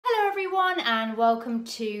everyone and welcome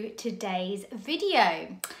to today's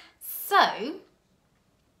video. So,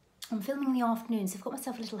 I'm filming in the afternoon, so I've got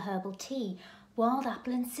myself a little herbal tea, wild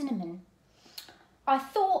apple and cinnamon. I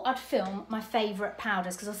thought I'd film my favourite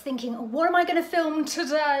powders because I was thinking, what am I going to film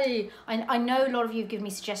today? I know a lot of you have given me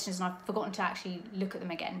suggestions and I've forgotten to actually look at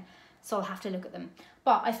them again, so I'll have to look at them.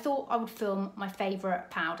 But I thought I would film my favourite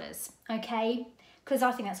powders, okay? Because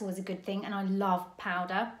I think that's always a good thing and I love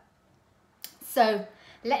powder. So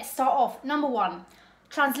let's start off. Number one,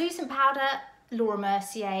 translucent powder. Laura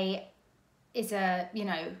Mercier is a,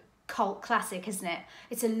 cult classic, isn't it?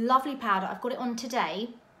 It's a lovely powder. I've got it on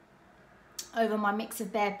today over my mix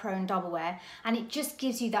of BarePro and Double Wear, and it just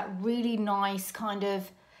gives you that really nice kind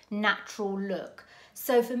of natural look.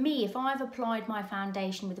 So for me, if I've applied my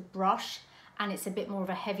foundation with a brush and it's a bit more of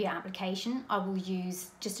a heavier application, I will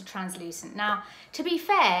use just a translucent. Now, to be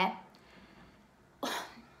fair,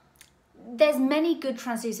 there's many good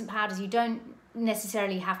translucent powders. You don't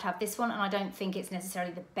necessarily have to have this one, and I don't think it's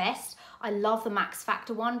necessarily the best. I love the Max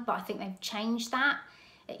Factor one, but I think they've changed that.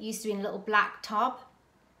 It used to be in a little black tub,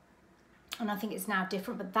 and I think it's now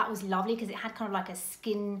different, but that was lovely because it had kind of like a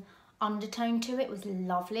skin undertone to it. It was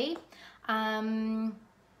lovely.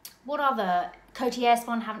 What other? Cotier's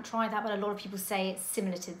one, haven't tried that, but a lot of people say it's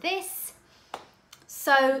similar to this.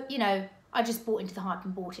 So, I just bought into the hype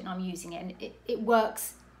and bought it, and I'm using it, and it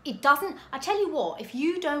works. It doesn't, I tell you what, if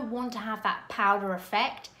you don't want to have that powder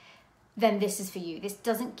effect, then this is for you. This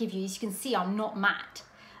doesn't give you, as you can see, I'm not matte,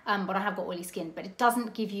 but I have got oily skin, but it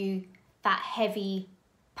doesn't give you that heavy,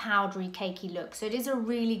 powdery, cakey look. So it is a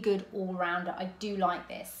really good all-rounder. I do like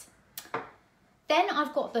this. Then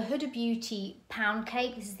I've got the Huda Beauty Pound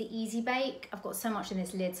Cake. This is the Easy Bake. I've got so much in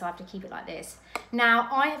this lid, so I have to keep it like this. Now,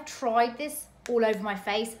 I have tried this all over my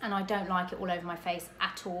face, and I don't like it all over my face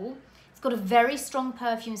at all. It's got a very strong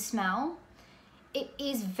perfume smell. It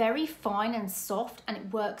is very fine and soft, and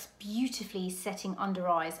it works beautifully setting under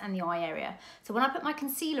eyes and the eye area. So when I put my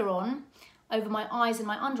concealer on over my eyes and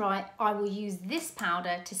my under eye, I will use this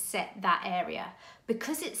powder to set that area.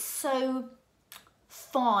 Because it's so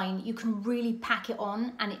fine, you can really pack it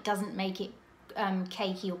on and it doesn't make it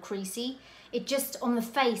cakey or creasy. It just, on the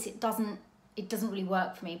face, it doesn't really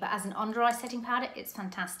work for me, but as an under eye setting powder, it's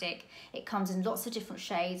fantastic. It comes in lots of different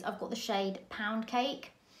shades. I've got the shade Pound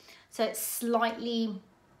Cake, so it's slightly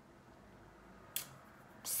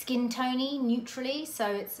skin tony, neutrally, so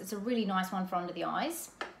it's a really nice one for under the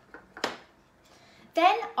eyes.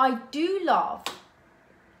 Then I do love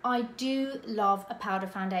a powder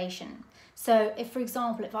foundation. So if, for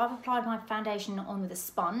example, if I've applied my foundation on with a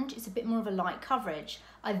sponge, it's a bit more of a light coverage.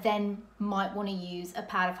 I then might want to use a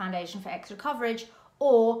powder foundation for extra coverage,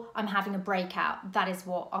 or I'm having a breakout. That is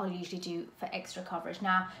what I'll usually do for extra coverage.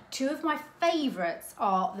 Now, two of my favorites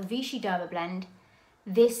are the Vichy Dermablend.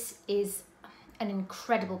 This is an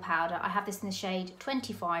incredible powder. I have this in the shade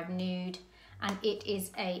 25 Nude, and it is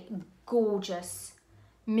a gorgeous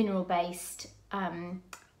mineral-based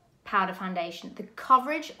powder foundation. The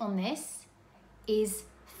coverage on this is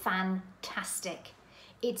fantastic.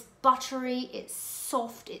 It's buttery, it's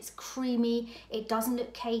soft, it's creamy, it doesn't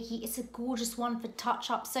look cakey. It's a gorgeous one for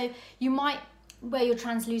touch up. So you might wear your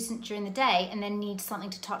translucent during the day and then need something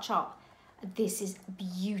to touch up. This is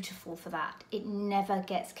beautiful for that. It never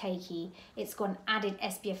gets cakey. It's got an added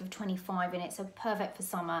SPF of 25 in it, so perfect for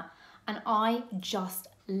summer. And I just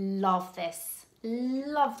love this.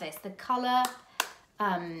 Love this. The color,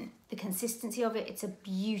 the consistency of it, it's a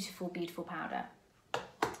beautiful, beautiful powder.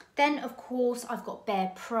 Then, of course, I've got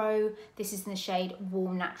BarePro. This is in the shade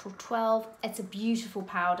Warm Natural 12. It's a beautiful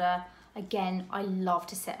powder. Again, I love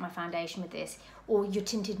to set my foundation with this, or your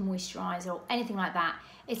tinted moisturizer or anything like that.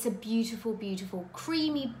 It's a beautiful, beautiful,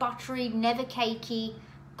 creamy, buttery, never cakey,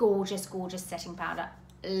 gorgeous, gorgeous setting powder.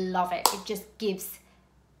 Love it. It just gives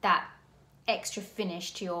that extra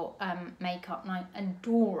finish to your makeup, and I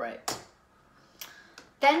adore it.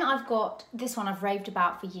 Then I've got this one I've raved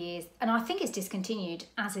about for years, and I think it's discontinued,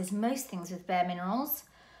 as is most things with BareMinerals.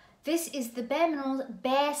 This is the BareMinerals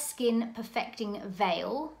BareSkin Perfecting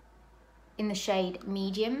Veil in the shade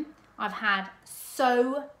Medium. I've had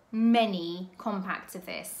so many compacts of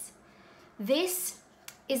this. This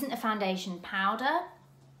isn't a foundation powder,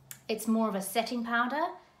 it's more of a setting powder,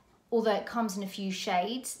 although it comes in a few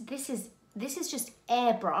shades. This is just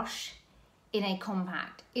airbrush in a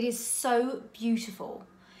compact. It is so beautiful.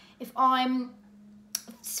 If I'm,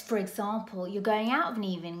 for example, you're going out of an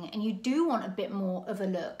evening and you do want a bit more of a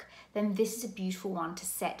look, then this is a beautiful one to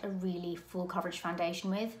set a really full coverage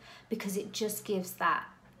foundation with, because it just gives that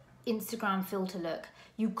Instagram filter look.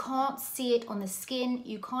 You can't see it on the skin,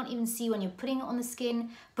 you can't even see when you're putting it on the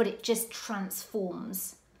skin, but it just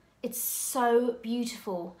transforms It's so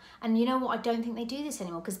beautiful. And you know what? I don't think they do this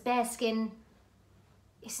anymore because BareSkin,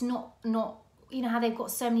 it's not, you know how they've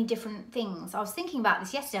got so many different things. I was thinking about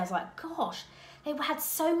this yesterday. I was like, gosh, they had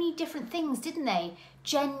so many different things, didn't they?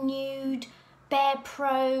 Nude,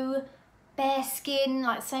 BarePro, BareSkin,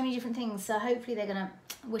 like so many different things. So hopefully they're gonna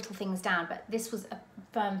whittle things down, but this was a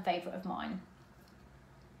firm favorite of mine.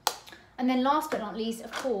 And then last but not least,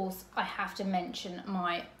 of course, I have to mention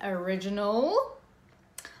my original.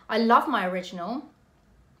 I love my original.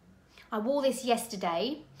 I wore this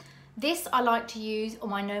yesterday. This I like to use on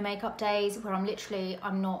my no makeup days where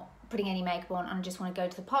I'm not putting any makeup on and I just want to go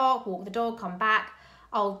to the park, walk the dog, come back.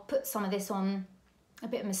 I'll put some of this on, a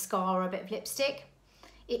bit of mascara, a bit of lipstick.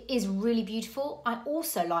 It is really beautiful. I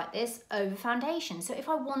also like this over foundation. So if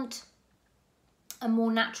I want a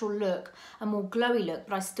more natural look, a more glowy look,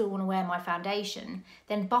 but I still want to wear my foundation,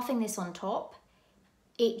 then buffing this on top,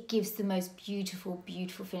 it gives the most beautiful,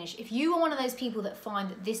 beautiful finish. If you are one of those people that find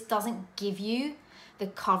that this doesn't give you the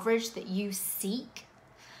coverage that you seek,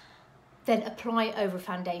 then apply it over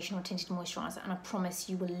foundation or tinted moisturizer and I promise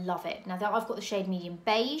you will love it. Now that I've got the shade medium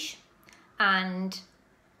beige and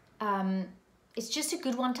it's just a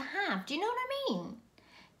good one to have. Do you know what I mean?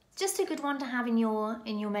 It's just a good one to have in your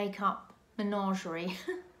makeup menagerie.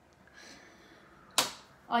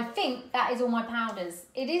 I think that is all my powders.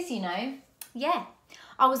 It is, you know, yeah.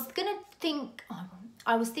 I was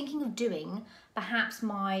thinking of doing perhaps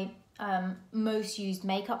my most used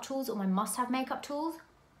makeup tools or my must-have makeup tools.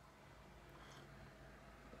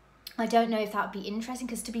 I don't know if that would be interesting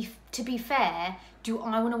because to be fair, do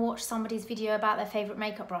I want to watch somebody's video about their favourite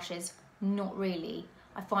makeup brushes? Not really.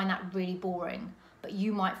 I find that really boring, but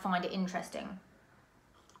you might find it interesting.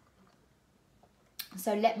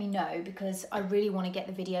 So let me know because I really want to get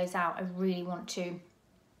the videos out. I really want to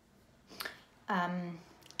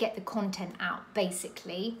get the content out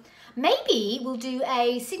basically. Maybe we'll do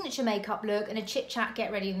a signature makeup look and a chit chat,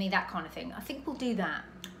 get ready with me, that kind of thing. I think we'll do that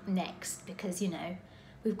next because, you know,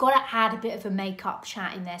 we've got to add a bit of a makeup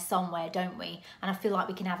chat in there somewhere, don't we? And I feel like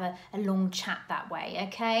we can have a long chat that way,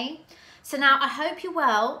 okay? So now I hope you're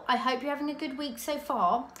well. I hope you're having a good week so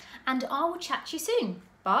far and I will chat to you soon.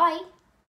 Bye.